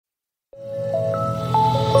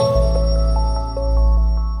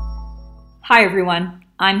Hi, everyone.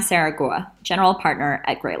 I'm Sarah Goa, General Partner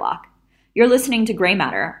at Greylock. You're listening to Grey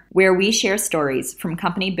Matter, where we share stories from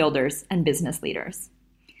company builders and business leaders.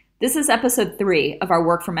 This is episode 3 of our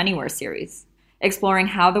Work From Anywhere series, exploring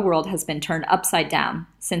how the world has been turned upside down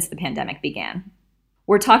since the pandemic began.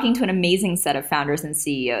 We're talking to an amazing set of founders and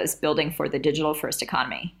CEOs building for the digital-first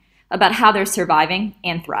economy about how they're surviving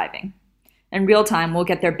and thriving. In real time, we'll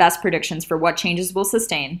get their best predictions for what changes will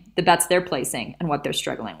sustain, the bets they're placing, and what they're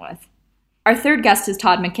struggling with. Our third guest is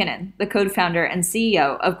Todd MacKinnon, the co-founder and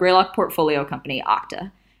CEO of Greylock portfolio company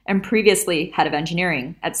Okta, and previously head of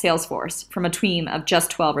engineering at Salesforce from a team of just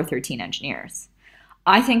 12 or 13 engineers.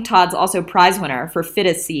 I think Todd's also prize winner for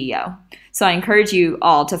Fittest CEO, so I encourage you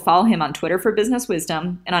all to follow him on Twitter for business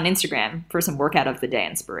wisdom and on Instagram for some workout of the day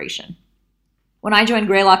inspiration. When I joined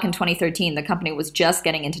Greylock in 2013, the company was just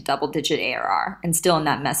getting into double-digit ARR and still in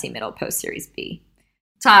that messy middle post-Series B.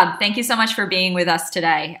 Todd, thank you so much for being with us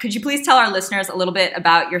today. Could you please tell our listeners a little bit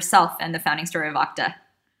about yourself and the founding story of Okta?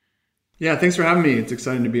 Yeah, thanks for having me. It's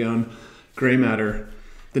exciting to be on Grey Matter.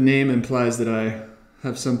 The name implies that I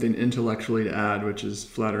have something intellectually to add, which is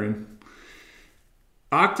flattering.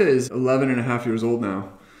 Okta is 11 and a half years old now.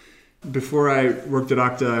 Before I worked at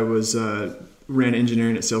Okta, I ran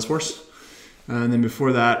engineering at Salesforce. And then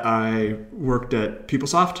before that, I worked at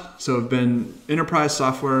PeopleSoft. So I've been enterprise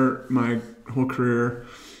software my whole career.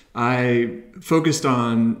 I focused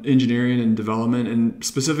on engineering and development and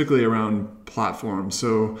specifically around platforms.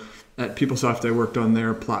 So at PeopleSoft, I worked on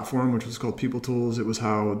their platform, which was called People Tools. It was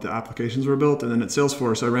how the applications were built. And then at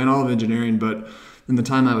Salesforce, I ran all of engineering. But in the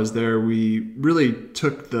time I was there, we really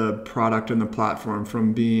took the product and the platform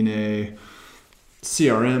from being a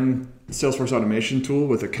CRM, Salesforce automation tool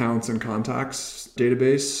with accounts and contacts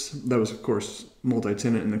database that was, of course,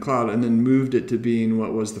 multi-tenant in the cloud, and then moved it to being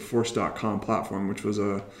what was the Force.com platform, which was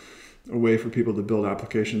a way for people to build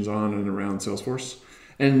applications on and around Salesforce.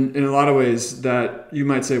 And in a lot of ways that you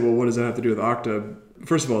might say, well, what does that have to do with Okta?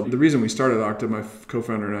 First of all, the reason we started Okta, my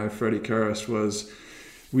co-founder and I, Freddie Karras, was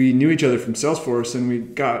we knew each other from Salesforce and we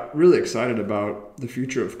got really excited about the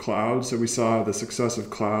future of cloud. So we saw the success of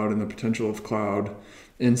cloud and the potential of cloud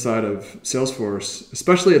inside of Salesforce,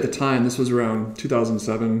 especially at the time. This was around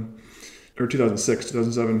 2007 or 2006,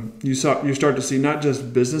 2007. You start to see not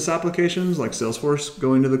just business applications like Salesforce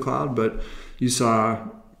going to the cloud, but you saw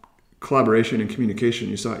collaboration and communication.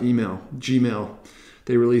 You saw email, Gmail.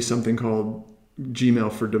 They released something called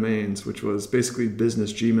Gmail for Domains, which was basically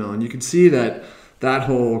business Gmail. And you could see that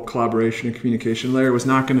whole collaboration and communication layer was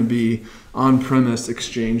not going to be on-premise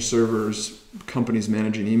Exchange servers, companies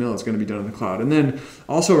managing email. It's going to be done in the cloud. And then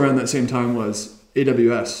also around that same time was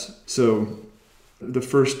AWS. So the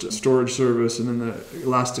first storage service and then the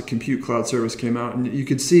Elastic Compute Cloud service came out. And you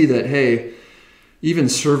could see that, hey, even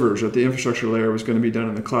servers at the infrastructure layer was going to be done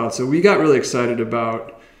in the cloud. So we got really excited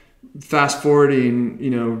about fast forwarding,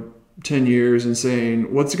 10 years and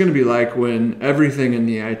saying, what's it going to be like when everything in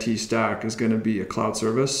the IT stack is going to be a cloud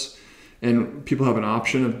service and people have an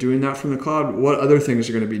option of doing that from the cloud? What other things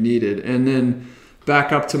are going to be needed? And then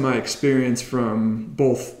back up to my experience from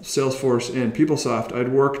both Salesforce and PeopleSoft, I'd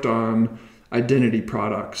worked on identity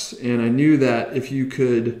products. And I knew that if you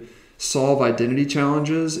could solve identity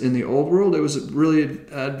challenges in the old world, it was really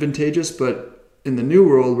advantageous. But in the new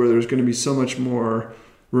world where there's going to be so much more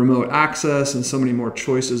remote access and so many more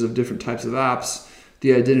choices of different types of apps,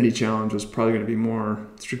 the identity challenge was probably going to be more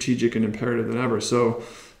strategic and imperative than ever. So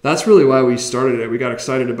that's really why we started it. We got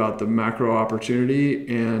excited about the macro opportunity,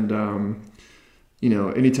 and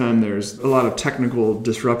anytime there's a lot of technical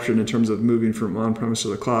disruption in terms of moving from on-premise to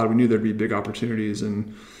the cloud, we knew there'd be big opportunities.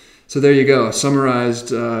 And so there you go,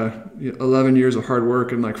 summarized 11 years of hard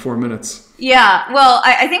work in like 4 minutes. Yeah, well,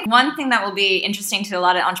 I think one thing that will be interesting to a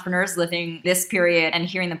lot of entrepreneurs living this period and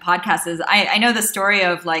hearing the podcast is I know the story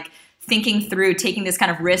of like thinking through taking this kind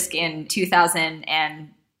of risk in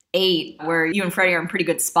 2008, where you and Freddie are in pretty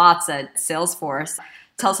good spots at Salesforce.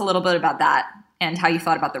 Tell us a little bit about that and how you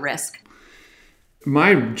thought about the risk.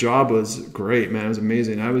 My job was great, man. It was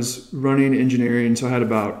amazing. I was running engineering, so I had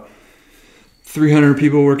about 300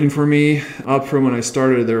 people working for me. Up from when I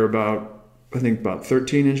started, there were about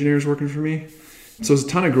 13 engineers working for me. So it was a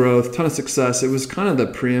ton of growth, ton of success. It was kind of the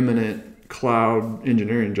preeminent cloud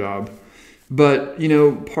engineering job. But,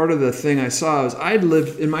 part of the thing I saw is I'd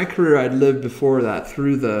lived before that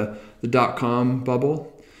through the dot-com bubble.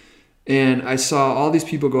 And I saw all these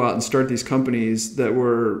people go out and start these companies that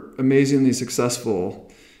were amazingly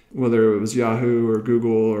successful, whether it was Yahoo or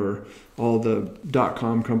Google or all the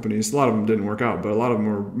dot-com companies. A lot of them didn't work out, but a lot of them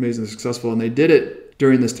were amazingly successful. And they did it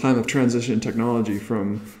during this time of transition in technology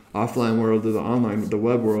from offline world to the online, the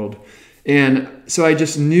web world. And so I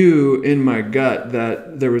just knew in my gut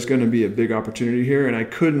that there was going to be a big opportunity here, and I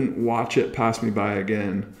couldn't watch it pass me by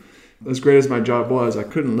again. As great as my job was, I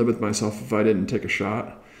couldn't live with myself if I didn't take a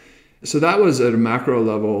shot. So that was at a macro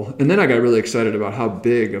level. And then I got really excited about how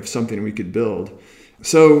big of something we could build.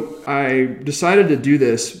 So I decided to do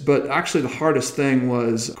this, but actually the hardest thing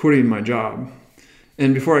was quitting my job.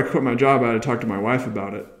 And before I quit my job, I had to talk to my wife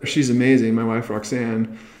about it. She's amazing, my wife,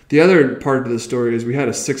 Roxanne. The other part of the story is we had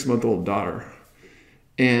a 6-month-old daughter.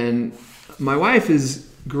 And my wife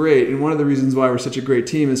is great. And one of the reasons why we're such a great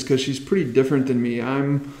team is because she's pretty different than me.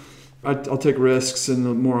 I'll take risks and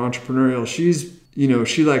the more entrepreneurial.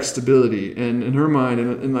 She likes stability. And in her mind,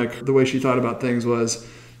 and like the way she thought about things was,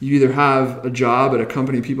 you either have a job at a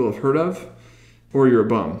company people have heard of, or you're a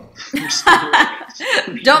bum.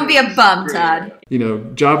 Don't be a bum, Todd.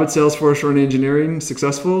 Job at Salesforce or in engineering,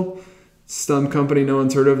 successful, some company no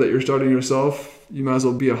one's heard of that you're starting yourself, you might as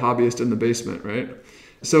well be a hobbyist in the basement, right?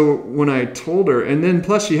 So when I told her, and then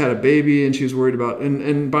plus she had a baby and she was worried about,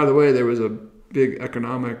 and by the way, there was a big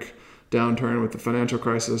economic downturn with the financial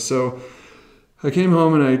crisis. So I came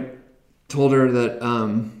home and I told her that,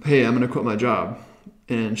 hey, I'm going to quit my job.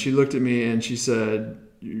 And she looked at me and she said,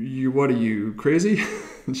 what are you, crazy?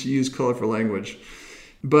 And she used colorful language.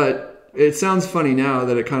 But it sounds funny now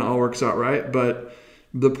that it kind of all works out right. But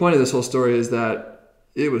the point of this whole story is that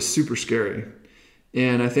it was super scary.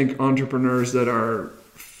 And I think entrepreneurs that are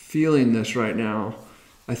feeling this right now,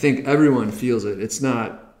 I think everyone feels it.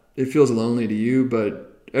 It feels lonely to you,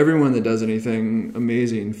 but everyone that does anything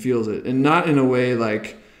amazing feels it. And not in a way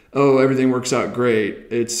like, oh, everything works out great.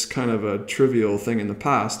 It's kind of a trivial thing in the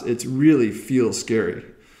past. It really feels scary.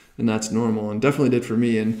 And that's normal, and definitely did for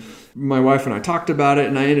me. And my wife and I talked about it,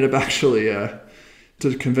 and I ended up actually,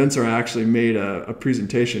 to convince her, I actually made a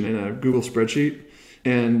presentation in a Google spreadsheet.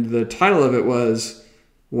 And the title of it was,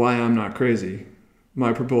 Why I'm Not Crazy,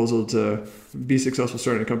 my proposal to be successful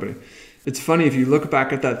starting a company. It's funny, if you look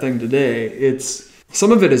back at that thing today,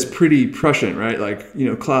 some of it is pretty prescient, right? Like,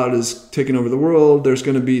 cloud is taking over the world. There's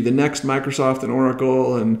going to be the next Microsoft and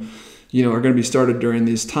Oracle and, are going to be started during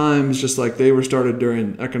these times, just like they were started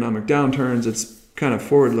during economic downturns. It's kind of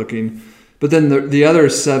forward looking. But then the other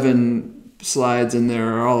 7 slides in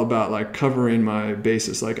there are all about like covering my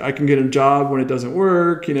basis. Like I can get a job when it doesn't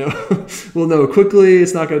work, we'll know quickly.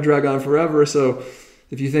 It's not going to drag on forever. So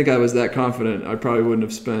if you think I was that confident, I probably wouldn't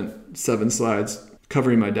have spent 7 slides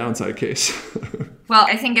covering my downside case. Well,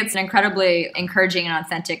 I think it's an incredibly encouraging and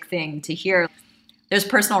authentic thing to hear. There's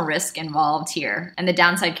personal risk involved here, and the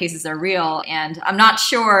downside cases are real. And I'm not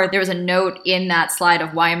sure there was a note in that slide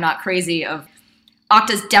of Why I'm Not Crazy of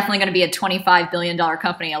Okta's definitely going to be a $25 billion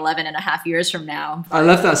company 11 and a half years from now. I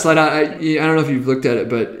left that slide out. I don't know if you've looked at it,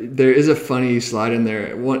 but there is a funny slide in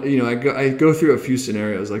there. I go through a few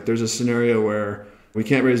scenarios. Like there's a scenario where we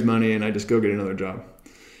can't raise money and I just go get another job.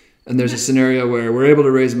 And there's a scenario where we're able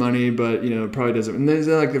to raise money, but it probably doesn't. And there's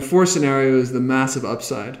like the 4th scenario is the massive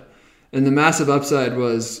upside. And the massive upside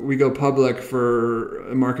was we go public for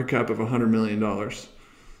a market cap of $100 million.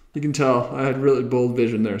 You can tell I had really bold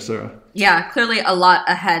vision there, Sarah. Yeah, clearly a lot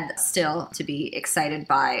ahead still to be excited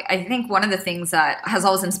by. I think one of the things that has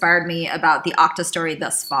always inspired me about the Okta story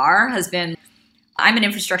thus far has been I'm an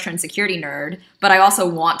infrastructure and security nerd, but I also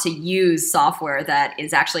want to use software that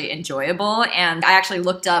is actually enjoyable. And I actually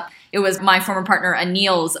looked up, it was my former partner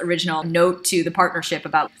Anil's original note to the partnership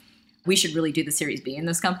about we should really do the Series B in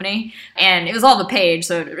this company. And it was all the page,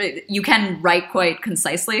 so you can write quite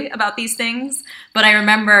concisely about these things. But I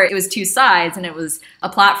remember it was 2 sides, and it was a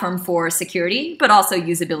platform for security, but also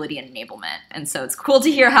usability and enablement. And so it's cool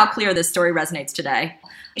to hear how clear this story resonates today.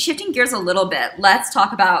 Shifting gears a little bit, let's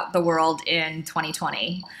talk about the world in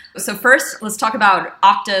 2020. So first, let's talk about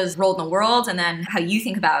Okta's role in the world and then how you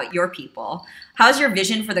think about your people. How's your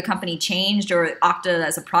vision for the company changed, or Okta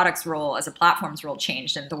as a product's role, as a platform's role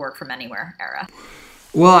changed in the work from anywhere era?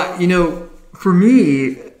 Well, for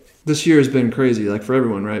me, this year has been crazy, like for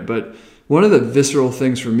everyone, right? But one of the visceral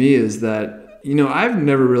things for me is that, I've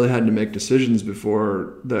never really had to make decisions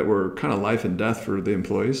before that were kind of life and death for the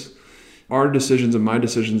employees. Our decisions and my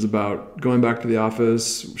decisions about going back to the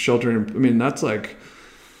office, sheltering, that's like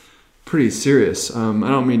pretty serious. I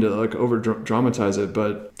don't mean to like over dramatize it,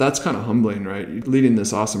 but that's kind of humbling, right? Leading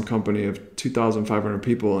this awesome company of 2,500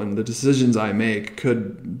 people, and the decisions I make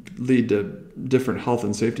could lead to different health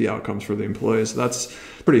and safety outcomes for the employees. So that's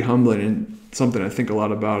pretty humbling and something I think a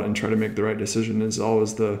lot about, and try to make the right decision is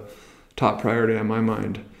always the top priority on my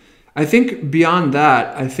mind. I think beyond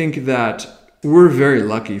that, I think that we're very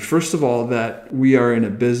lucky, first of all, that we are in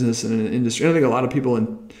a business and an industry. I think a lot of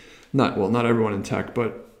people not everyone in tech,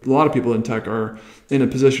 but a lot of people in tech are in a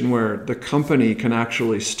position where the company can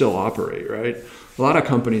actually still operate, right? A lot of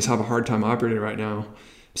companies have a hard time operating right now.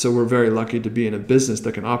 So we're very lucky to be in a business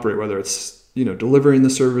that can operate, whether it's, delivering the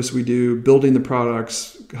service we do, building the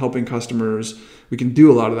products, helping customers. We can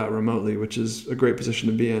do a lot of that remotely, which is a great position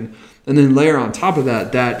to be in. And then layer on top of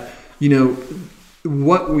that,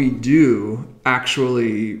 what we do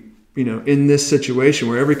actually, in this situation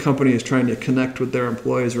where every company is trying to connect with their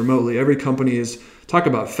employees remotely, every company is, talk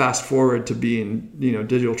about fast forward to being,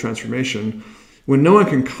 digital transformation. When no one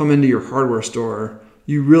can come into your hardware store,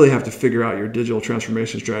 you really have to figure out your digital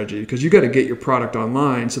transformation strategy, because you got to get your product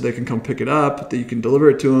online so they can come pick it up, that you can deliver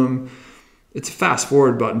it to them. It's a fast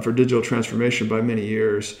forward button for digital transformation by many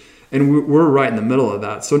years. And we're right in the middle of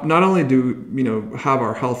that. So not only do have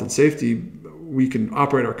our health and safety, we can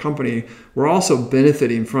operate our company, we're also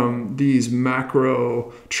benefiting from these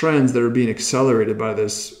macro trends that are being accelerated by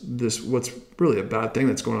this what's really a bad thing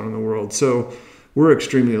that's going on in the world. So we're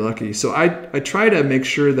extremely lucky. So I try to make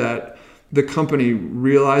sure that the company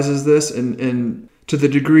realizes this and to the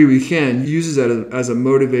degree we can, uses it as a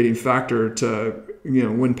motivating factor to,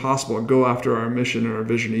 when possible, go after our mission and our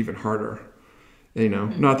vision even harder.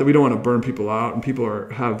 Not that we don't want to burn people out, and people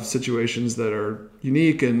have situations that are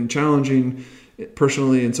unique and challenging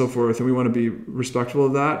personally and so forth, and we want to be respectful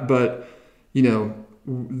of that. But,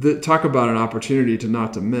 talk about an opportunity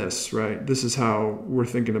not to miss, right? This is how we're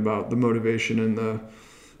thinking about the motivation and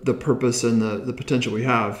the purpose and the potential we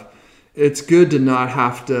have. It's good to not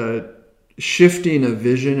have to, shifting a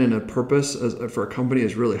vision and a purpose for a company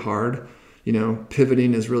is really hard.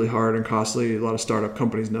 Pivoting is really hard and costly. A lot of startup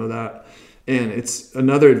companies know that. And it's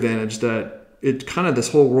another advantage that it kind of,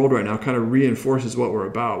 this whole world right now kind of reinforces what we're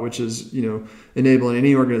about, which is, enabling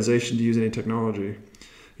any organization to use any technology.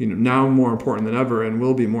 Now more important than ever, and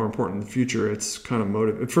will be more important in the future. It's kind of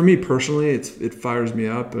motive. For me personally, it fires me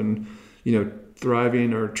up, and,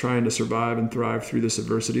 thriving or trying to survive and thrive through this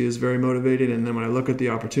adversity is very motivating. And then when I look at the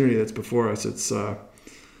opportunity that's before us, it's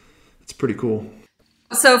pretty cool.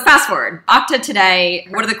 So fast forward, Okta today,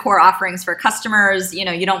 what are the core offerings for customers?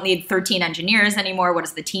 You don't need 13 engineers anymore. What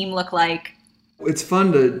does the team look like? It's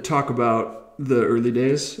fun to talk about the early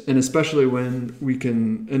days, and especially when we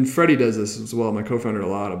can, and Freddie does this as well, my co-founder, a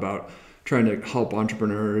lot about trying to help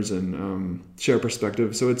entrepreneurs and share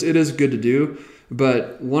perspective. So it is good to do.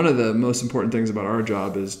 But one of the most important things about our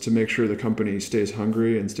job is to make sure the company stays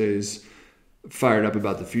hungry and stays fired up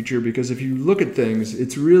about the future. Because if you look at things,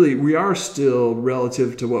 we are still,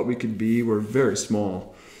 relative to what we could be, we're very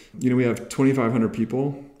small. We have 2,500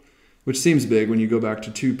 people, which seems big when you go back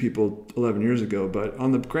to 2 people 11 years ago. But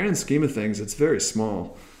on the grand scheme of things, it's very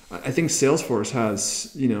small. I think Salesforce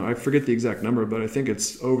has, I forget the exact number, but I think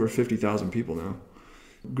it's over 50,000 people now.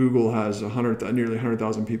 Google has nearly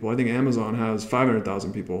 100,000 people. I think Amazon has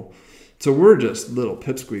 500,000 people. So we're just little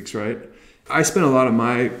pipsqueaks, right? I spend a lot of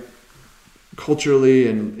my, culturally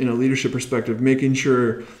and in a leadership perspective, making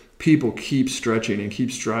sure people keep stretching and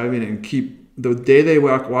keep striving and the day they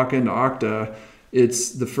walk into Okta,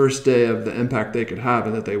 it's the first day of the impact they could have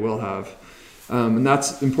and that they will have. And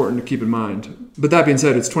that's important to keep in mind. But that being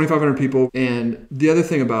said, it's 2,500 people. And the other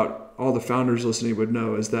thing about all the founders listening would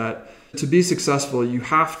know is that to be successful, you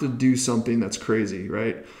have to do something that's crazy,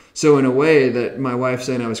 right? So in a way, that my wife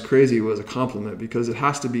saying I was crazy was a compliment, because it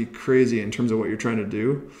has to be crazy in terms of what you're trying to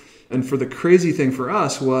do. And for the crazy thing for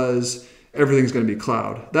us was everything's going to be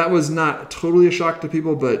cloud. That was not totally a shock to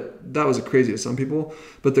people, but that was a crazy to some people.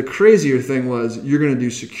 But the crazier thing was you're going to do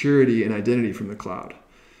security and identity from the cloud.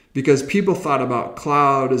 Because people thought about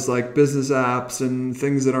cloud as like business apps and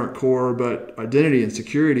things that aren't core, but identity and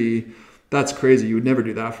security, that's crazy. You would never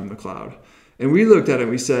do that from the cloud. And we looked at it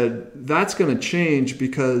and we said, that's going to change,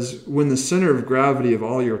 because when the center of gravity of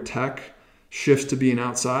all your tech shifts to being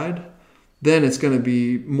outside, then it's going to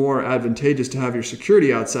be more advantageous to have your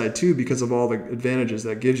security outside too, because of all the advantages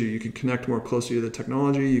that gives you. You can connect more closely to the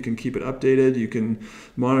technology. You can keep it updated. You can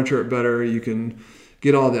monitor it better. You can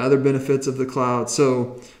get all the other benefits of the cloud.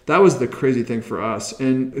 So that was the crazy thing for us.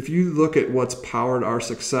 And if you look at what's powered our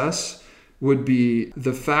success, would be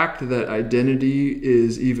the fact that identity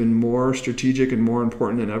is even more strategic and more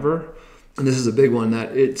important than ever. And this is a big one,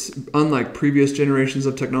 that it's unlike previous generations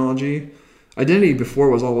of technology. Identity before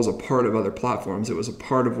was always a part of other platforms. It was a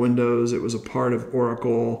part of Windows. It was a part of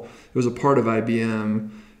Oracle. It was a part of IBM.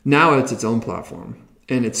 Now it's its own platform.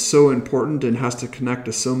 And it's so important and has to connect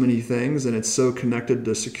to so many things. And it's so connected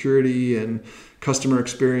to security and customer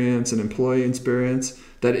experience and employee experience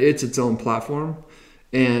that it's its own platform.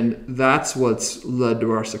 And that's what's led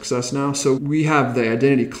to our success now. So we have the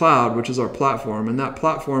Identity Cloud, which is our platform, and that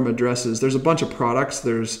platform addresses, there's a bunch of products.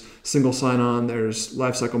 There's single sign-on, there's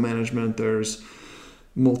lifecycle management, there's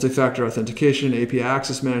multi-factor authentication, API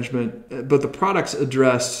access management. But the products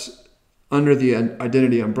address, under the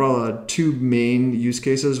identity umbrella, two main use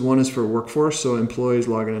cases. One is for workforce, so employees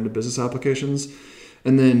logging into business applications,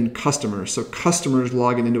 and then customers. So customers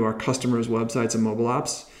logging into our customers' websites and mobile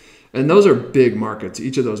apps. And those are big markets,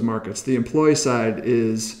 each of those markets. The employee side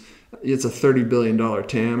it's a $30 billion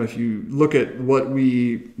TAM. If you look at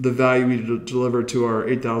the value we deliver to our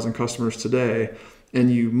 8,000 customers today, and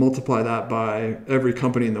you multiply that by every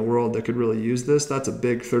company in the world that could really use this, that's a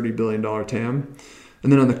big $30 billion TAM.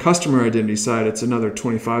 And then on the customer identity side, it's another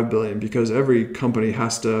 $25 billion, because every company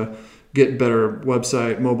has to get better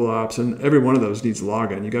website, mobile apps, and every one of those needs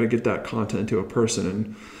login. You got to get that content to a person.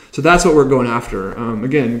 And so that's what we're going after.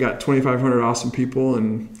 Again, we got 2,500 awesome people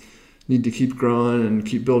and need to keep growing and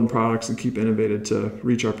keep building products and keep innovating to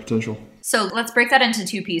reach our potential. So let's break that into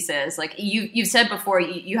two pieces. Like you've said before,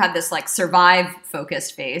 you had this like survive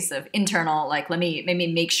focused phase of internal, like let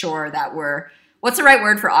me make sure that what's the right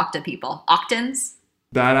word for Okta people? Octans?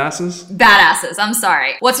 Badasses, I'm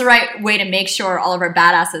sorry. What's the right way to make sure all of our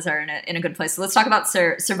badasses are in a good place? So let's talk about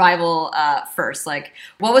survival first. Like,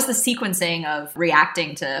 what was the sequencing of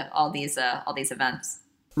reacting to all these events?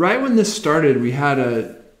 Right when this started,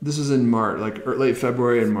 this was in March, like late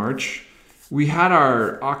February and March. We had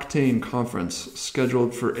our Octane conference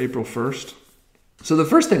scheduled for April 1st. So the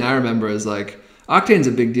first thing I remember is like, Octane's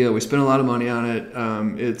a big deal. We spent a lot of money on it.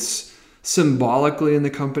 It's symbolically in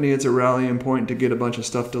the company, it's a rallying point to get a bunch of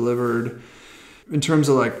stuff delivered. In terms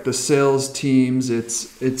of like the sales teams,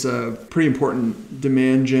 it's a pretty important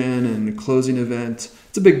demand gen and closing event.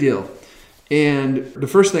 It's a big deal. And the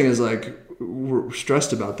first thing is like, we're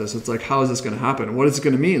stressed about this. It's like, how is this going to happen? What is it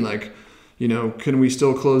going to mean? Like, can we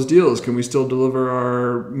still close deals? Can we still deliver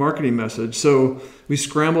our marketing message? So we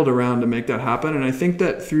scrambled around to make that happen. And I think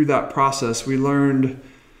that through that process, we learned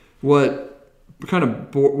what kind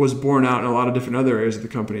of was borne out in a lot of different other areas of the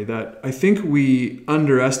company, that I think we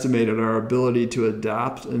underestimated our ability to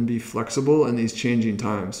adapt and be flexible in these changing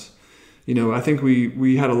times. I think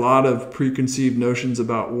we had a lot of preconceived notions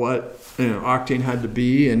about what Octane had to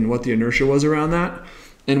be and what the inertia was around that.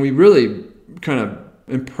 And we really kind of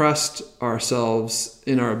impressed ourselves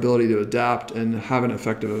in our ability to adapt and have an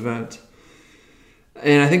effective event.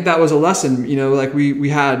 And I think that was a lesson, like we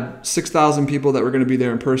had 6,000 people that were going to be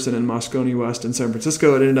there in person in Moscone West in San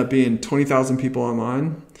Francisco. It ended up being 20,000 people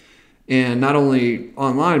online. And not only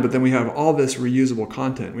online, but then we have all this reusable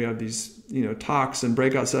content. We have these, talks and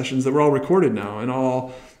breakout sessions that were all recorded now and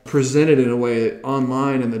all presented in a way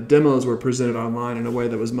online. And the demos were presented online in a way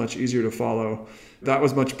that was much easier to follow. That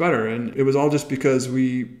was much better. And it was all just because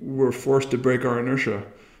we were forced to break our inertia,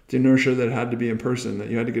 the inertia that had to be in person, that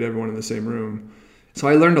you had to get everyone in the same room. So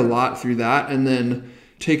I learned a lot through that, and then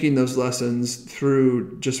taking those lessons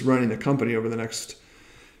through just running the company over the next.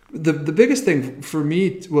 The biggest thing for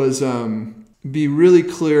me was be really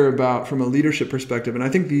clear about, from a leadership perspective, and I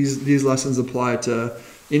think these lessons apply to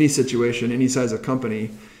any situation, any size of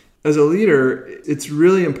company. As a leader, it's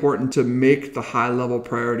really important to make the high level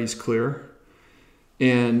priorities clear,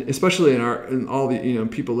 and especially in all the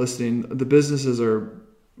people listening,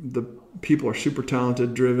 the people are super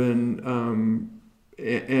talented, driven.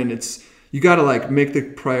 And you got to like make the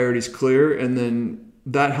priorities clear, and then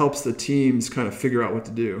that helps the teams kind of figure out what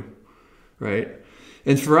to do, right?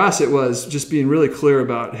 And for us, it was just being really clear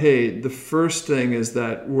about, hey, the first thing is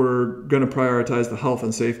that we're going to prioritize the health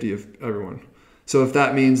and safety of everyone. So if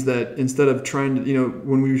that means that instead of trying to,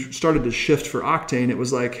 when we started to shift for Octane, it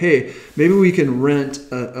was like, hey, maybe we can rent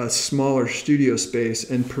a smaller studio space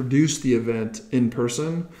and produce the event in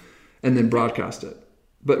person and then broadcast it.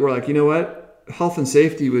 But we're like, you know what? Health and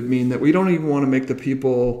safety would mean that we don't even want to make the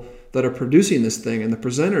people that are producing this thing and the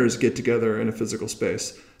presenters get together in a physical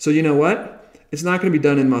space. So you know what? It's not going to be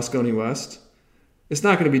done in Moscone West. It's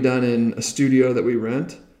not going to be done in a studio that we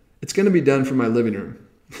rent. It's going to be done from my living room.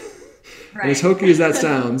 Right. And as hokey as that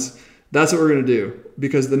sounds, that's what we're going to do,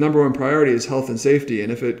 because the number one priority is health and safety.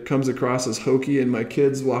 And if it comes across as hokey and my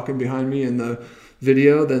kids walking behind me in the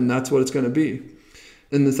video, then that's what it's going to be.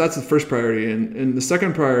 And that's the first priority. And the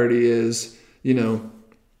second priority is,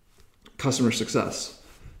 customer success.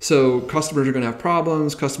 So customers are going to have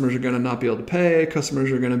problems. Customers are going to not be able to pay.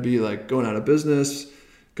 Customers are going to be like going out of business.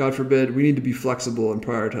 God forbid. We need to be flexible and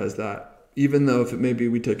prioritize that, even though if it maybe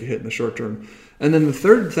we take a hit in the short term. And then the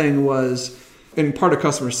third thing was, and part of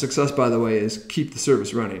customer success, by the way, is keep the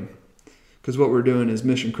service running. because what we're doing is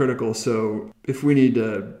mission critical. So if we need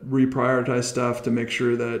to reprioritize stuff to make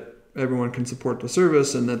sure that everyone can support the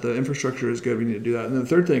service and that the infrastructure is good, we need to do that. And then the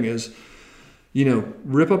third thing is,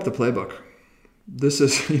 rip up the playbook. This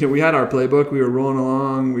is, we had our playbook, we were rolling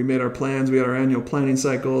along, we made our plans, we had our annual planning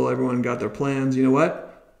cycle, everyone got their plans. You know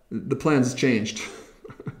what? The plans changed.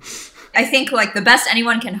 I think like the best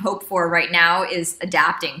anyone can hope for right now is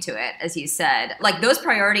adapting to it, as you said. Like those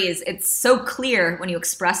priorities, it's so clear when you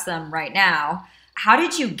express them right now. How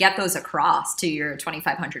did you get those across to your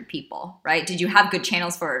 2,500 people, right? Did you have good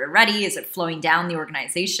channels for it already? Is it flowing down the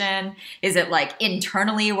organization? Is it like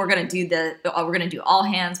internally we're going to do all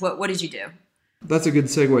hands? What did you do? That's a good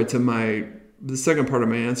segue to the second part of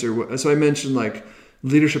my answer. So I mentioned like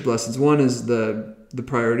leadership lessons. One is the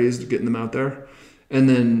priorities, getting them out there. And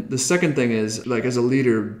then the second thing is like as a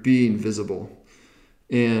leader, being visible.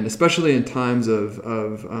 And especially in times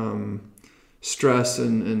of stress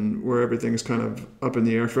and where everything's kind of up in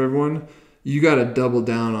the air for everyone, you got to double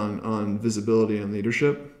down on visibility and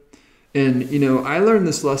leadership. And, I learned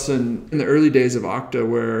this lesson in the early days of Okta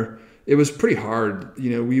where it was pretty hard.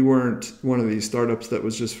 We weren't one of these startups that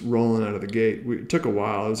was just rolling out of the gate. It took a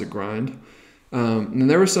while. It was a grind. And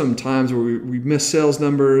there were some times where we missed sales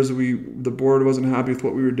numbers. The board wasn't happy with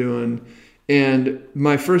what we were doing. And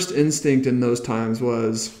my first instinct in those times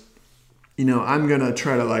was, I'm going to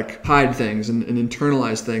try to like hide things and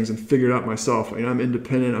internalize things and figure it out myself. I'm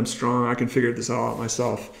independent. I'm strong. I can figure this all out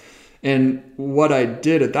myself. And what I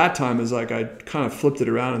did at that time is like I kind of flipped it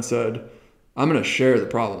around and said, I'm going to share the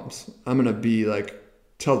problems. I'm going to be like,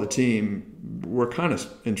 tell the team, we're kind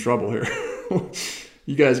of in trouble here.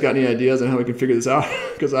 You guys got any ideas on how we can figure this out?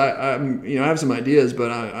 Because I have some ideas, but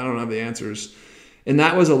I don't have the answers. And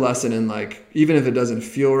that was a lesson in like, even if it doesn't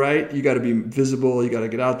feel right, you got to be visible. You got to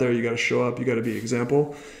get out there. You got to show up. You got to be an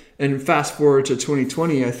example. And fast forward to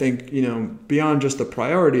 2020, I think, beyond just the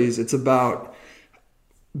priorities, it's about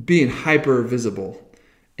being hyper visible.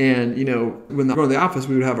 And, when I go to the office,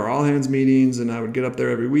 we would have our all hands meetings and I would get up there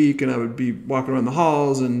every week and I would be walking around the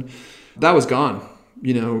halls and that was gone.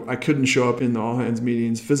 I couldn't show up in the all hands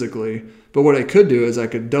meetings physically, but what I could do is I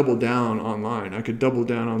could double down online. I could double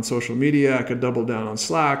down on social media. I could double down on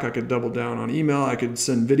Slack. I could double down on email. I could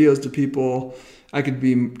send videos to people. I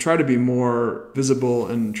could try to be more visible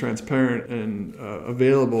and transparent and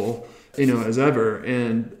available, as ever.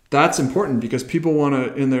 And that's important because people want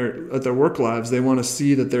to, at their work lives, they want to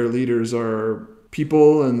see that their leaders are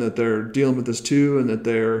people and that they're dealing with this too, and that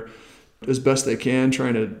they're as best they can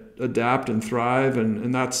trying to adapt and thrive.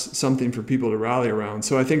 And that's something for people to rally around.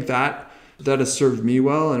 So I think that has served me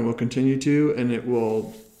well and will continue to, and it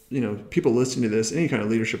will, people listening to this, any kind of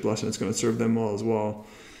leadership lesson, it's going to serve them well as well.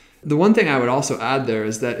 The one thing I would also add there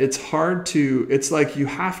is that it's like you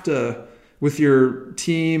have to, with your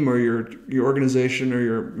team or your organization or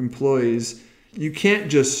your employees, you can't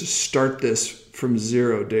just start this from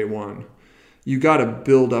zero day one. You got to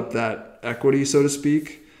build up that equity, so to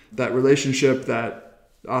speak, that relationship, that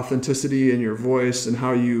authenticity in your voice and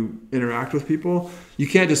how you interact with people. You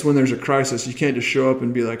can't just, when there's a crisis, you can't just show up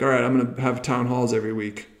and be like, all right, I'm going to have town halls every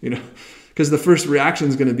week, because the first reaction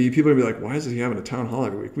is going to be, people are going to be like, why is he having a town hall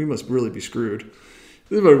every week? We must really be screwed.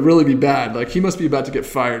 This would really be bad. Like he must be about to get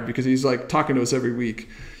fired because he's like talking to us every week.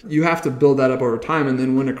 You have to build that up over time. And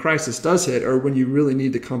then when a crisis does hit, or when you really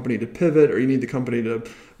need the company to pivot, or you need the company to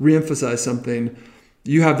reemphasize something,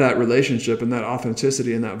 you have that relationship and that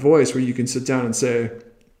authenticity and that voice where you can sit down and say,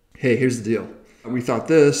 hey, here's the deal. We thought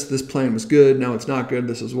this plan was good. Now it's not good.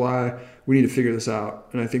 This is why. We need to figure this out.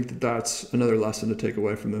 And I think that that's another lesson to take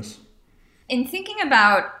away from this. In thinking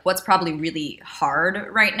about what's probably really hard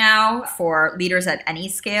right now for leaders at any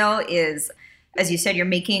scale is, as you said, you're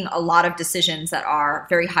making a lot of decisions that are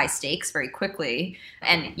very high stakes very quickly.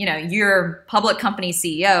 And, you're public company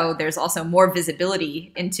CEO, there's also more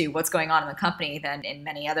visibility into what's going on in the company than in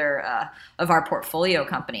many other of our portfolio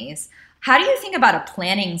companies. How do you think about a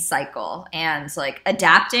planning cycle and like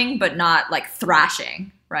adapting, but not like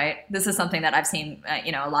thrashing, right? This is something that I've seen,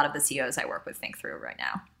 a lot of the CEOs I work with think through right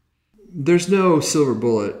now. There's no silver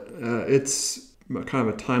bullet. It's kind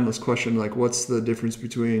of a timeless question. Like, what's the difference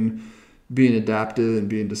between being adaptive and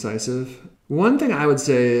being decisive? One thing I would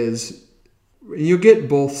say is you'll get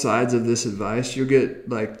both sides of this advice. You'll get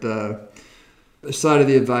like the side of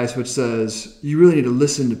the advice which says you really need to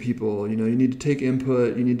listen to people. You need to take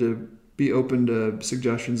input. You need to be open to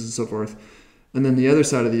suggestions and so forth. And then the other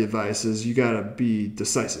side of the advice is you got to be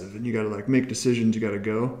decisive and you got to like make decisions. You got to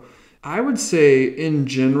go. I would say in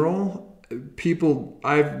general, people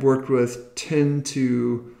I've worked with tend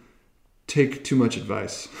to take too much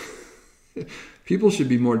advice. People should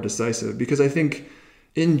be more decisive because I think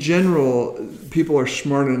In general, people are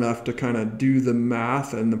smart enough to kind of do the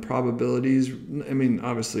math and the probabilities. I mean,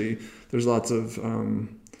 obviously, there's lots of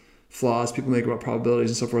flaws people make about probabilities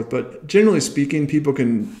and so forth, but generally speaking, people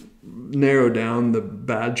can narrow down the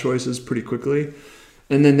bad choices pretty quickly.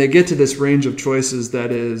 And then they get to this range of choices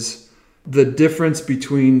that is the difference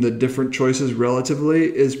between the different choices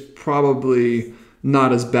relatively is probably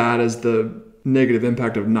not as bad as the negative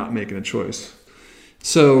impact of not making a choice.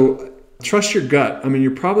 So trust your gut. I mean,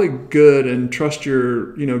 you're probably good, and trust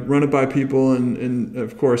your, run it by people and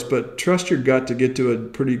of course, but trust your gut to get to a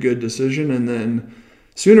pretty good decision. And then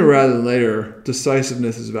sooner rather than later,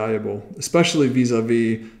 decisiveness is valuable, especially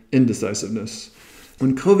vis-a-vis indecisiveness.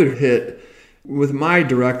 When COVID hit, with my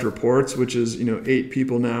direct reports, which is, 8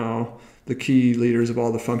 people now, the key leaders of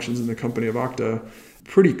all the functions in the company of Okta,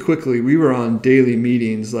 pretty quickly we were on daily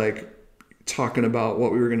meetings, like talking about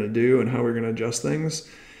what we were going to do and how we were going to adjust things.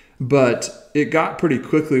 But it got pretty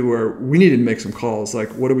quickly where we needed to make some calls, like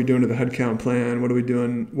what are we doing to the headcount plan? What are we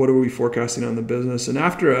doing? What are we forecasting on the business? And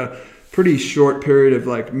after a pretty short period of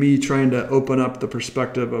like me trying to open up the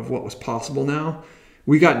perspective of what was possible now,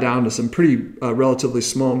 we got down to some pretty relatively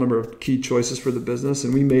small number of key choices for the business,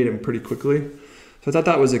 and we made them pretty quickly. So I thought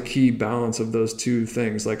that was a key balance of those two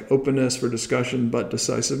things, like openness for discussion, but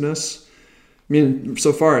decisiveness. I mean,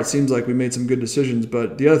 so far it seems like we made some good decisions,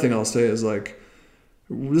 but the other thing I'll say is like,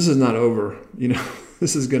 this is not over.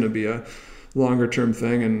 This is going to be a longer term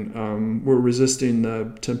thing, and we're resisting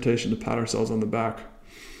the temptation to pat ourselves on the back.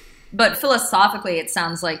 But philosophically, it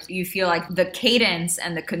sounds like you feel like the cadence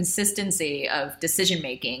and the consistency of decision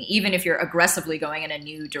making, even if you're aggressively going in a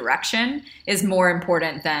new direction, is more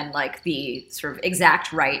important than like the sort of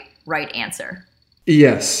exact right answer.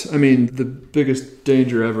 Yes. I mean, the biggest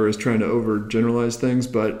danger ever is trying to overgeneralize things,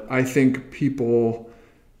 but I think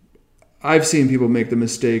I've seen people make the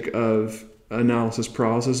mistake of analysis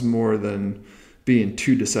paralysis more than being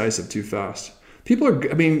too decisive too fast. People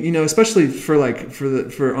are, I mean, especially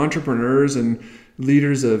for entrepreneurs and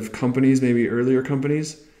leaders of companies, maybe earlier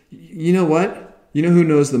companies, you know what? You know who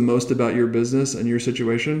knows the most about your business and your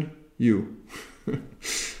situation? You.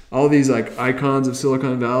 All these like icons of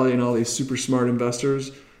Silicon Valley and all these super smart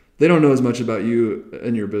investors, they don't know as much about you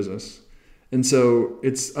and your business. And so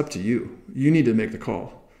it's up to you. You need to make the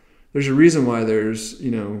call. There's a reason why there's,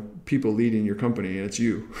 people leading your company, and it's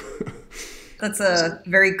you. That's a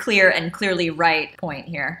very clear and clearly right point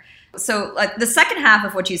here. So like the second half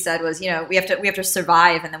of what you said was, we have to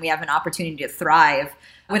survive, and then we have an opportunity to thrive.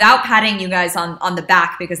 Without patting you guys on the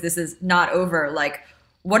back, because this is not over, like,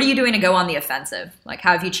 what are you doing to go on the offensive? Like,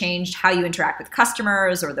 how have you changed how you interact with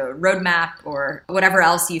customers, or the roadmap, or whatever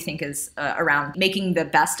else you think is around making the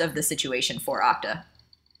best of the situation for Okta?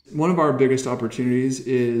 One of our biggest opportunities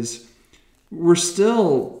is we're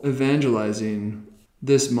still evangelizing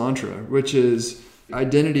this mantra, which is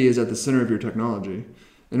identity is at the center of your technology.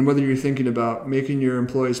 And whether you're thinking about making your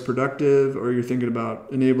employees productive, or you're thinking about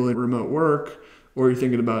enabling remote work, or you're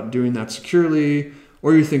thinking about doing that securely,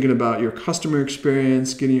 or you're thinking about your customer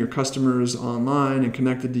experience, getting your customers online and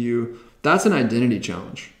connected to you, that's an identity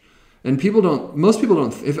challenge. And most people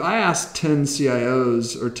don't, if I ask 10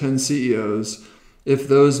 CIOs or 10 CEOs if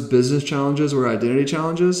those business challenges were identity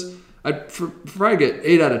challenges, I'd probably get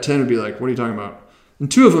 8 out of 10 would be like, what are you talking about?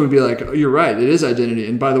 And 2 of them would be like, oh, you're right, it is identity.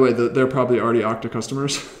 And by the way, they're probably already Okta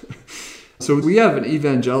customers. So we have an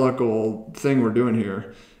evangelical thing we're doing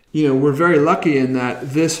here. We're very lucky in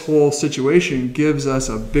that this whole situation gives us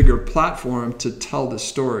a bigger platform to tell the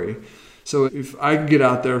story. So if I can get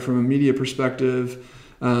out there from a media perspective,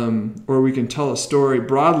 or we can tell a story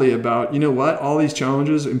broadly about, all these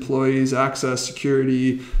challenges, employees, access,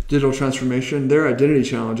 security, digital transformation, they're identity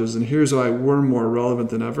challenges, and here's why we're more relevant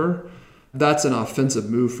than ever. That's an offensive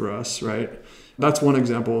move for us, right? That's one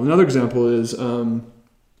example. Another example is,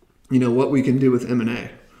 what we can do with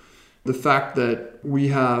M&A. The fact that we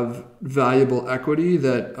have valuable equity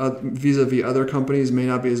that vis-a-vis other companies may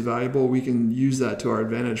not be as valuable, we can use that to our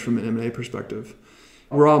advantage from an M&A perspective.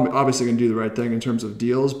 We're all obviously going to do the right thing in terms of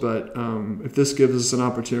deals, but if this gives us an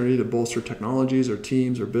opportunity to bolster technologies or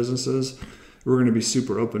teams or businesses, we're going to be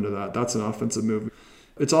super open to that. That's an offensive move.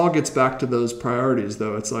 It all gets back to those priorities,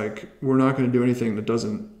 though. It's like we're not going to do anything that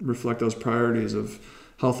doesn't reflect those priorities of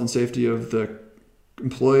health and safety of the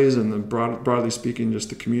employees and the broadly speaking, just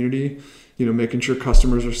the community. Making sure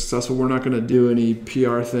customers are successful. We're not going to do any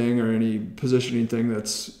PR thing or any positioning thing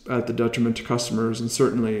that's at the detriment to customers, and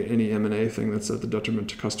certainly any M&A thing that's at the detriment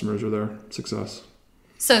to customers or their success.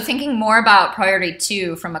 So thinking more about priority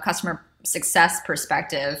 2 from a customer success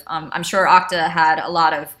perspective, I'm sure Okta had a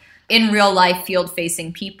lot of in real life field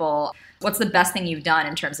facing people. What's the best thing you've done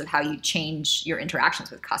in terms of how you change your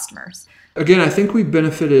interactions with customers? Again, I think we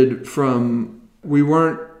benefited from, we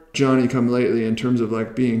weren't Johnny come lately in terms of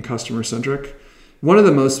like being customer centric. One of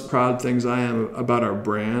the most proud things I am about our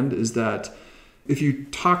brand is that if you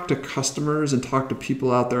talk to customers and talk to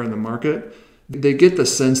people out there in the market, they get the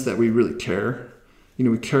sense that we really care.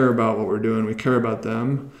 We care about what we're doing. We care about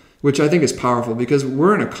them, which I think is powerful because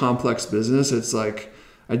we're in a complex business. It's like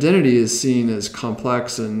identity is seen as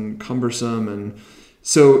complex and cumbersome. And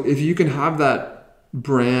so if you can have that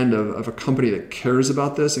brand of a company that cares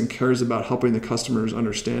about this and cares about helping the customers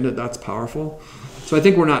understand it, that's powerful. So I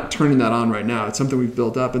think we're not turning that on right now. It's something we've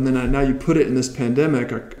built up. And then now you put it in this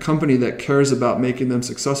pandemic, a company that cares about making them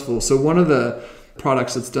successful. So one of the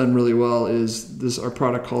products that's done really well is our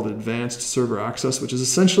product called Advanced Server Access, which is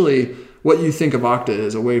essentially what you think of Okta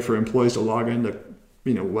as a way for employees to log into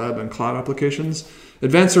web and cloud applications.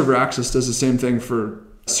 Advanced Server Access does the same thing for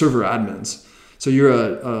server admins. So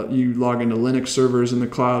you log into Linux servers in the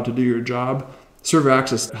cloud to do your job. Server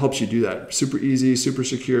Access helps you do that. Super easy, super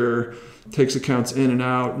secure, takes accounts in and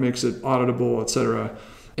out, makes it auditable, etc.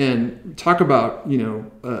 And talk about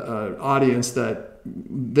an audience that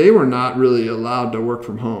they were not really allowed to work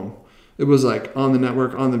from home. It was like on the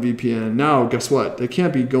network, on the VPN. Now, guess what? They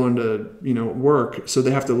can't be going to work, so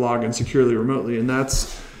they have to log in securely remotely. And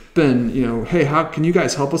that's been, hey, how can you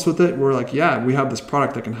guys help us with it? We're like, yeah, we have this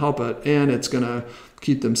product that can help it, and it's going to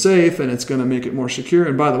keep them safe, and it's going to make it more secure.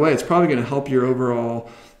 And by the way, it's probably going to help your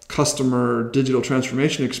overall customer digital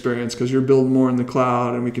transformation experience because you're building more in the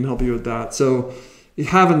cloud, and we can help you with that. So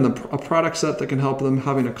having a product set that can help them,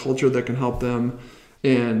 having a culture that can help them,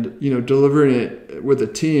 and delivering it with a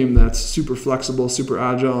team that's super flexible, super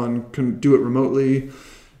agile, and can do it remotely.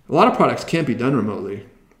 A lot of products can't be done remotely,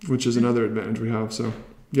 which is another advantage we have. So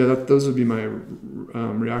yeah, those would be my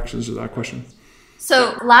reactions to that question.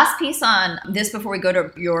 So last piece on this before we go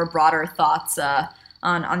to your broader thoughts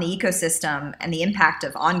on the ecosystem and the impact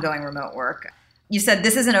of ongoing remote work. You said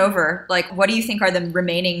this isn't over. Like, what do you think are the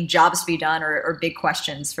remaining jobs to be done or big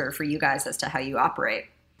questions for you guys as to how you operate?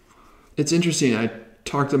 It's interesting. I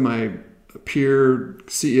talked to my peer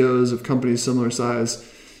CEOs of companies similar size,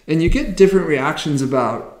 and you get different reactions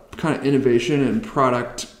about kind of innovation and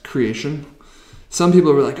product creation. Some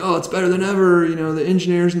people were like, oh, it's better than ever. The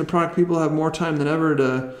engineers and the product people have more time than ever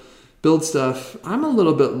to build stuff. I'm a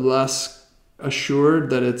little bit less assured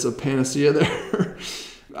that it's a panacea there.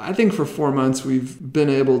 I think for 4 months, we've been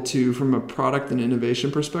able to, from a product and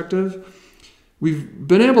innovation perspective, we've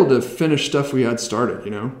been able to finish stuff we had started,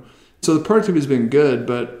 So the productivity has been good,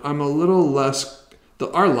 but I'm a little less,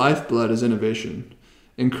 our lifeblood is innovation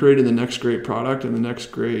and creating the next great product and the next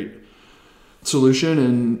great solution.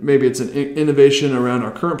 And maybe it's an innovation around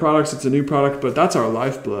our current products, it's a new product, but that's our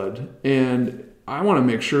lifeblood. And I want to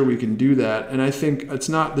make sure we can do that. And I think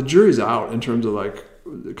the jury's out in terms of like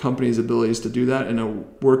the company's abilities to do that in a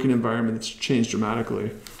working environment that's changed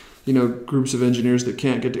dramatically. Groups of engineers that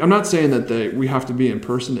can't get to, I'm not saying that we have to be in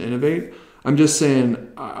person to innovate. I'm just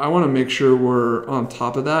saying I want to make sure we're on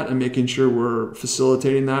top of that and making sure we're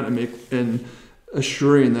facilitating that and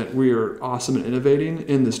assuring that we are awesome at innovating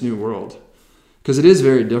in this new world. Because it is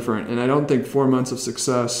very different. And I don't think 4 months of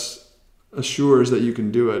success assures that you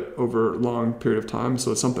can do it over a long period of time.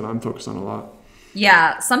 So it's something I'm focused on a lot.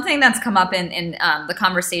 Yeah, something that's come up in the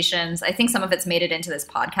conversations, I think some of it's made it into this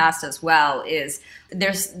podcast as well, is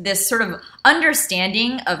there's this sort of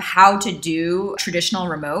understanding of how to do traditional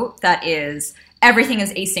remote that is everything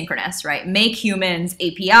is asynchronous, right? Make humans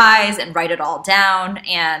APIs and write it all down.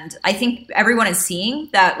 And I think everyone is seeing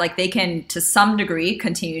that like they can, to some degree,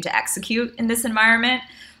 continue to execute in this environment.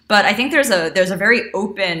 But I think there's a very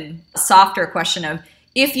open, softer question of,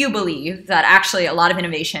 if you believe that actually a lot of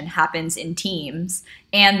innovation happens in teams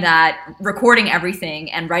and that recording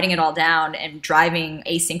everything and writing it all down and driving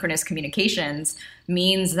asynchronous communications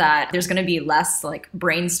means that there's going to be less like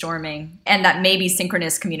brainstorming, and that maybe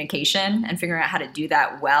synchronous communication and figuring out how to do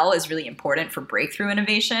that well is really important for breakthrough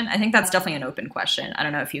innovation. I think that's definitely an open question. I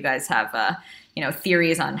don't know if you guys have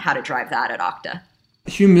theories on how to drive that at Okta.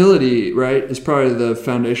 Humility, right, is probably the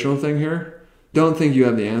foundational thing here. Don't think you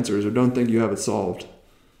have the answers or don't think you have it solved.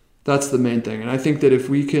 That's the main thing. And I think that if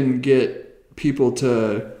we can get people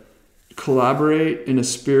to collaborate in a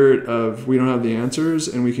spirit of we don't have the answers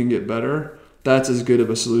and we can get better, that's as good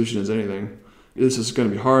of a solution as anything. This is going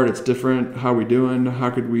to be hard. It's different. How are we doing?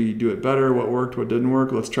 How could we do it better? What worked? What didn't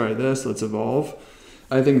work? Let's try this. Let's evolve.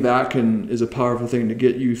 I think that is a powerful thing to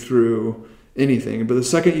get you through anything. But the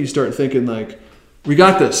second you start thinking like, we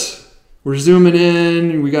got this. We're zooming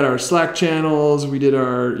in. We got our Slack channels. We did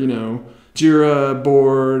our, Jira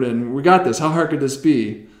board, and we got this. How hard could this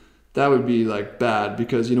be? that would be like bad,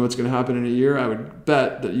 because you know what's going to happen in a year? I would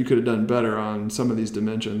bet that you could have done better on some of these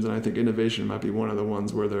dimensions. And I think innovation might be one of the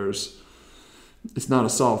ones where it's not a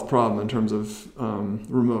solved problem in terms of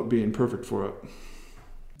remote being perfect for it.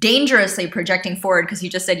 Dangerously projecting forward, because you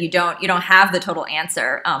just said you don't have the total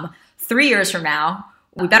answer. 3 years from now,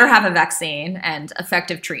 we better have a vaccine and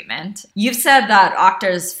effective treatment. You've said that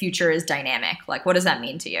Okta's future is dynamic. Like, what does that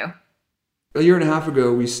mean to you? A year and a half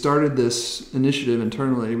ago, we started this initiative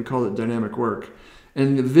internally. We call it Dynamic Work.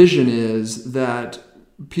 And the vision is that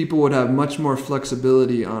people would have much more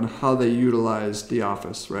flexibility on how they utilize the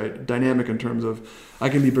office, right? Dynamic in terms of, I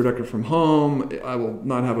can be productive from home. I will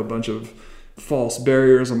not have a bunch of false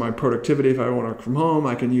barriers on my productivity if I want to work from home.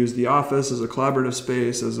 I can use the office as a collaborative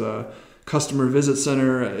space, as a customer visit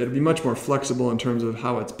center. It'd be much more flexible in terms of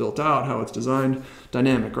how it's built out, how it's designed,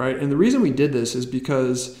 dynamic, right? And the reason we did this is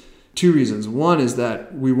because two reasons. One is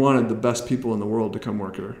that we wanted the best people in the world to come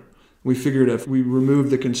work here. We figured if we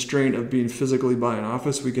removed the constraint of being physically by an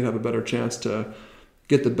office, we could have a better chance to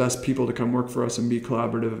get the best people to come work for us and be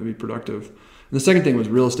collaborative and be productive. And the second thing was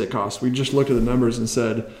real estate costs. We just looked at the numbers and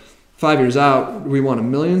said, 5 years out, do we want 1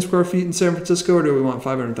 million square feet in San Francisco, or do we want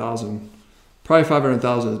 500,000? Probably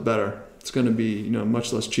 500,000 is better. It's going to be,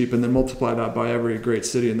 much less cheap. And then multiply that by every great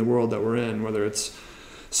city in the world that we're in, whether it's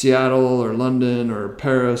Seattle or London or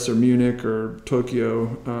Paris or Munich or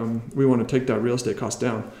Tokyo. We want to take that real estate cost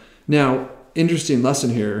down. Now, interesting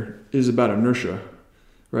lesson here is about inertia,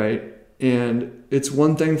 right? And it's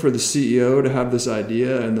one thing for the CEO to have this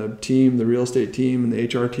idea, and the team, the real estate team and the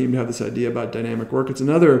HR team to have this idea about dynamic work. It's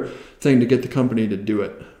another thing to get the company to do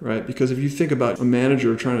it, right? Because if you think about a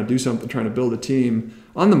manager trying to do something, trying to build a team,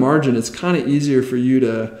 on the margin, it's kind of easier for you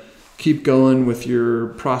to keep going with your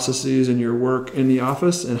processes and your work in the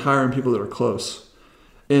office and hiring people that are close.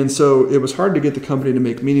 And so it was hard to get the company to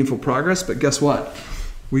make meaningful progress, but guess what?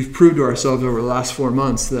 We've proved to ourselves over the last 4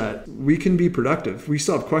 months that we can be productive. We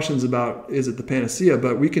still have questions about, is it the panacea,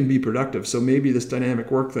 but we can be productive. So maybe this dynamic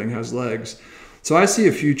work thing has legs. So I see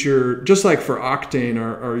a future, just like for Octane,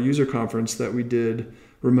 our user conference that we did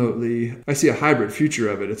remotely, I see a hybrid future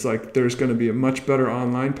of it. It's like there's going to be a much better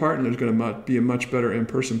online part and there's going to be a much better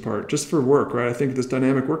in-person part just for work, right? I think this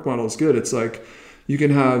dynamic work model is good. It's like you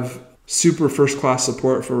can have super first-class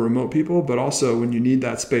support for remote people, but also when you need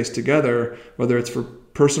that space together, whether it's for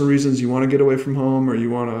personal reasons, you want to get away from home, or you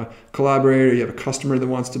want to collaborate, or you have a customer that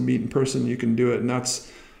wants to meet in person, you can do it. And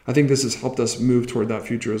I think this has helped us move toward that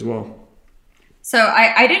future as well. So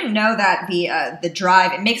I didn't know that the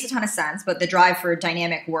drive, it makes a ton of sense, but the drive for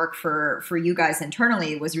dynamic work for you guys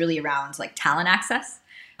internally was really around like talent access.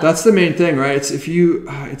 That's the main thing, right?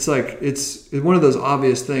 It's one of those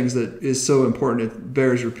obvious things that is so important. It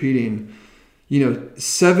bears repeating.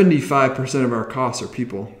 75% of our costs are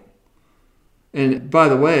people. And by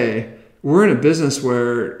the way, we're in a business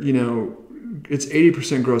where, it's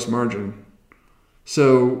 80% gross margin.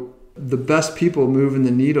 So the best people moving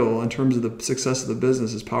the needle in terms of the success of the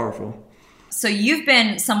business is powerful. So you've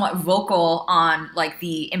been somewhat vocal on like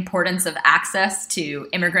the importance of access to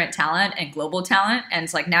immigrant talent and global talent. And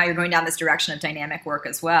it's like now you're going down this direction of dynamic work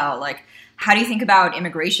as well. Like, how do you think about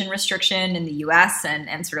immigration restriction in the US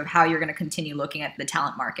and sort of how you're going to continue looking at the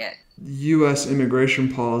talent market? U.S.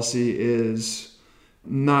 immigration policy is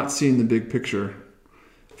not seeing the big picture.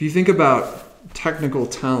 If you think about technical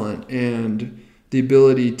talent and the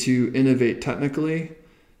ability to innovate technically,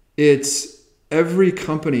 it's every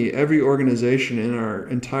company, every organization in our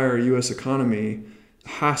entire U.S. economy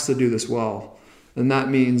has to do this well. And that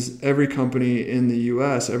means every company in the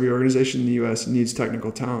U.S., every organization in the U.S. needs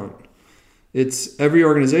technical talent. It's every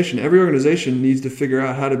organization. Every organization needs to figure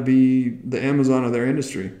out how to be the Amazon of their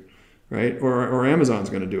industry, right? Or Amazon's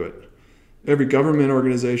going to do it. Every government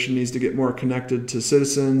organization needs to get more connected to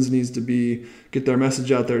citizens, needs to get their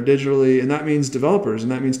message out there digitally. And that means developers,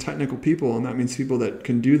 and that means technical people, and that means people that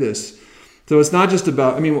can do this. So it's not just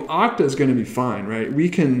about, Okta is going to be fine, right? We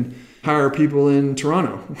can hire people in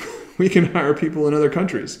Toronto. We can hire people in other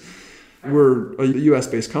countries. We're a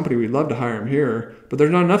US-based company. We'd love to hire them here, but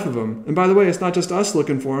there's not enough of them. And by the way, it's not just us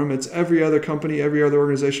looking for them. It's every other company, every other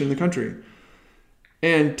organization in the country.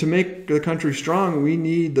 And to make the country strong, we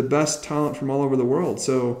need the best talent from all over the world.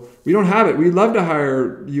 So we don't have it. We'd love to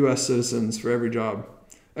hire US citizens for every job.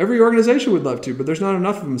 Every organization would love to, but there's not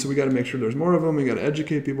enough of them. So we got to make sure there's more of them. We got to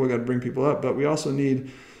educate people. We got to bring people up. But we also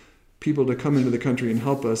need people to come into the country and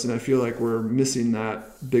help us. And I feel like we're missing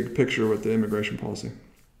that big picture with the immigration policy.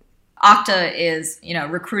 Okta is,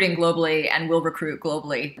 recruiting globally and will recruit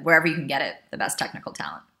globally wherever you can get it, the best technical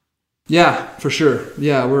talent. Yeah, for sure.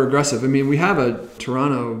 Yeah, we're aggressive. We have a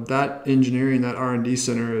Toronto, that engineering, that R&D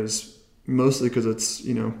center is mostly because it's,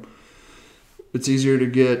 it's easier to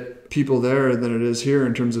get people there than it is here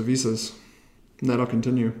in terms of visas. And that'll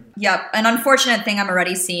continue. Yep. An unfortunate thing I'm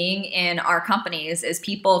already seeing in our companies is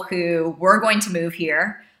people who were going to move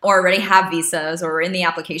here or already have visas or are in the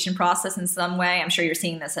application process in some way. I'm sure you're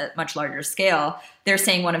seeing this at much larger scale. They're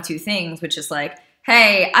saying one of two things, which is like,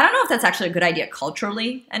 hey, I don't know if that's actually a good idea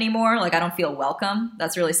culturally anymore. Like, I don't feel welcome.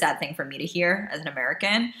 That's a really sad thing for me to hear as an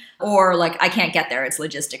American. Or like, I can't get there. It's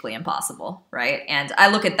logistically impossible, right? And I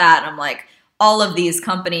look at that and I'm like, all of these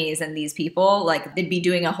companies and these people, like, they'd be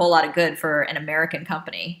doing a whole lot of good for an American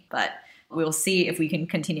company. But we'll see if we can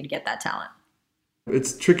continue to get that talent.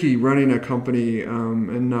 It's tricky running a company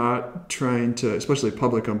and not trying to, especially a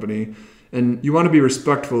public company, and you want to be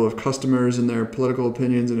respectful of customers and their political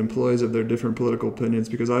opinions and employees of their different political opinions,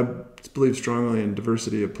 because I believe strongly in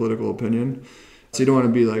diversity of political opinion. So you don't want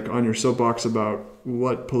to be like on your soapbox about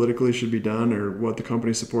what politically should be done or what the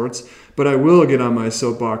company supports. But I will get on my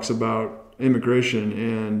soapbox about immigration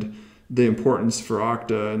and the importance for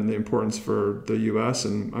Okta and the importance for the U.S.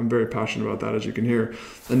 And I'm very passionate about that, as you can hear.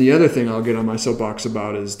 And the other thing I'll get on my soapbox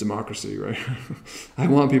about is democracy, right? I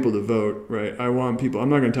want people to vote, right? I'm not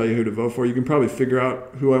going to tell you who to vote for. You can probably figure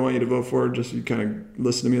out who I want you to vote for, just you kind of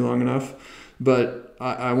listen to me long enough. But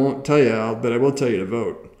I won't tell you, but I will tell you to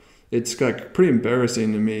vote. It's like pretty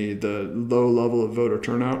embarrassing to me, the low level of voter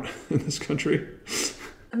turnout in this country.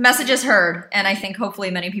 Message is heard, and I think hopefully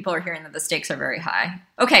many people are hearing that the stakes are very high.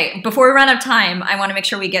 Okay, before we run out of time, I want to make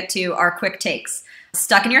sure we get to our quick takes.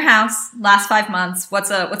 Stuck in your house, last 5 months, what's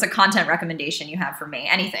a content recommendation you have for me?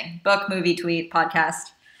 Anything. Book, movie, tweet,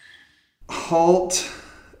 podcast. Halt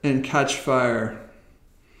and Catch Fire.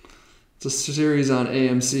 It's a series on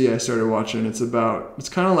AMC I started watching. It's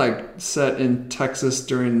kind of like set in Texas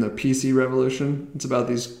during the PC revolution. It's about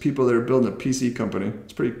these people that are building a PC company.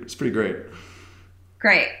 It's pretty great.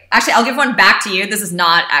 Great. Actually, I'll give one back to you. This is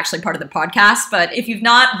not actually part of the podcast, but if you've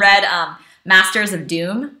not read Masters of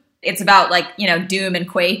Doom, it's about Doom and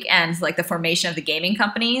Quake and like the formation of the gaming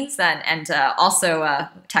companies and also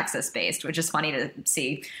Texas-based, which is funny to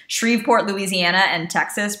see Shreveport, Louisiana and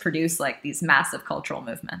Texas produce like these massive cultural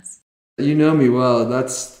movements. You know me well.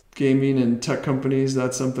 That's gaming and tech companies.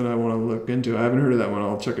 That's something I want to look into. I haven't heard of that one.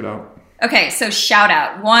 I'll check it out. Okay, so shout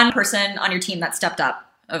out one person on your team that stepped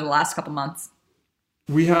up over the last couple months.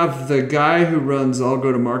 We have the guy who runs All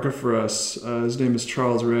Go to Market for us. His name is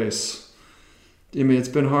Charles Race. I mean, it's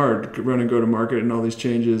been hard running Go to Market and all these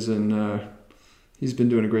changes, and he's been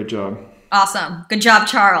doing a great job. Awesome. Good job,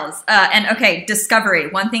 Charles. And okay, discovery.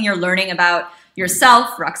 One thing you're learning about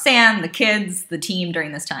yourself, Roxanne, the kids, the team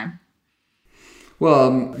during this time.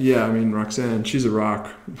 Well, Roxanne, she's a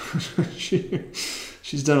rock.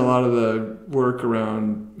 She's done a lot of the work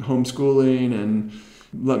around homeschooling and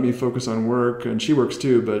let me focus on work, and she works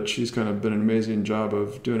too, but she's kind of been an amazing job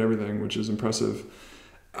of doing everything, which is impressive.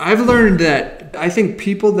 I've learned that I think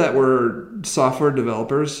people that were software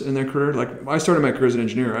developers in their career, like I started my career as an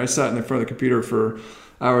engineer. I sat in the front of the computer for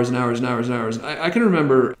hours and hours and hours and hours. I can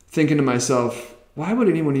remember thinking to myself, why would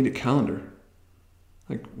anyone need a calendar?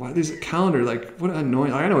 Like, why is a calendar? Like, what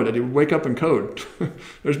annoying. I know what I do. Wake up and code.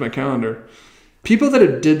 There's my calendar. People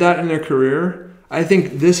that did that in their career, I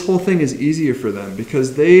think this whole thing is easier for them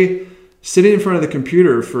because sitting in front of the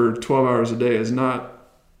computer for 12 hours a day is not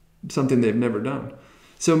something they've never done.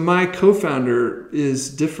 So my co-founder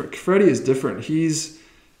is different. Freddie is different. He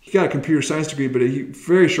got a computer science degree, but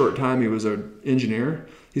very short time he was an engineer.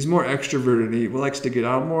 He's more extroverted. He likes to get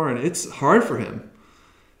out more, and it's hard for him.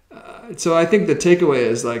 So I think the takeaway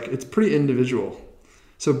is like it's pretty individual.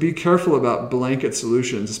 So be careful about blanket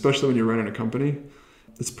solutions, especially when you're running a company.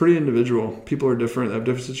 It's pretty individual. People are different. They have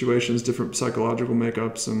different situations, different psychological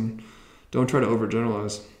makeups, and don't try to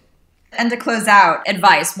overgeneralize. And to close out,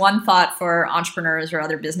 advice, one thought for entrepreneurs or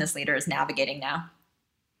other business leaders navigating now.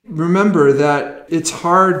 Remember that it's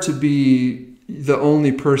hard to be the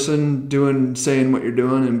only person saying what you're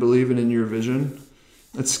doing and believing in your vision.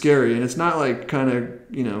 It's scary, and it's not like kind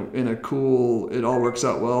of, in a cool, it all works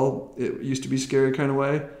out well, it used to be scary kind of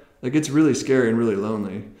way. Like it's really scary and really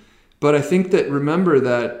lonely. But I think that remember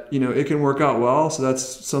that, it can work out well. So that's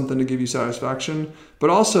something to give you satisfaction. But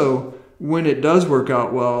also when it does work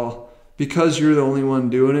out well, because you're the only one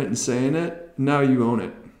doing it and saying it, now you own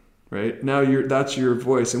it, right? Now that's your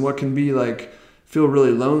voice. And what can be like, feel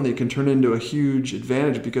really lonely can turn into a huge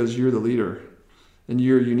advantage because you're the leader and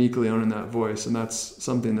you're uniquely owning that voice. And that's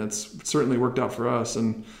something that's certainly worked out for us.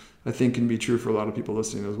 And I think can be true for a lot of people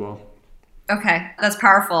listening as well. Okay, that's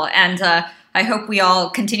powerful. And I hope we all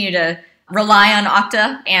continue to rely on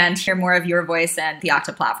Okta and hear more of your voice and the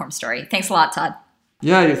Okta platform story. Thanks a lot, Todd.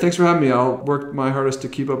 Yeah, thanks for having me. I'll work my hardest to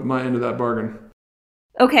keep up my end of that bargain.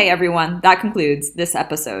 Okay, everyone, that concludes this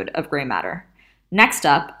episode of Gray Matter. Next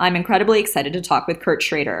up, I'm incredibly excited to talk with Kurt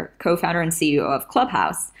Schrader, co-founder and CEO of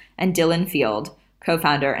Clubhouse, and Dylan Field,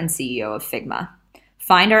 co-founder and CEO of Figma.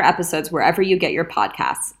 Find our episodes wherever you get your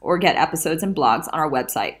podcasts, or get episodes and blogs on our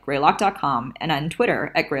website, greylock.com, and on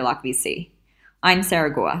Twitter at greylockvc. I'm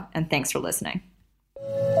Sarah Goa, and thanks for listening.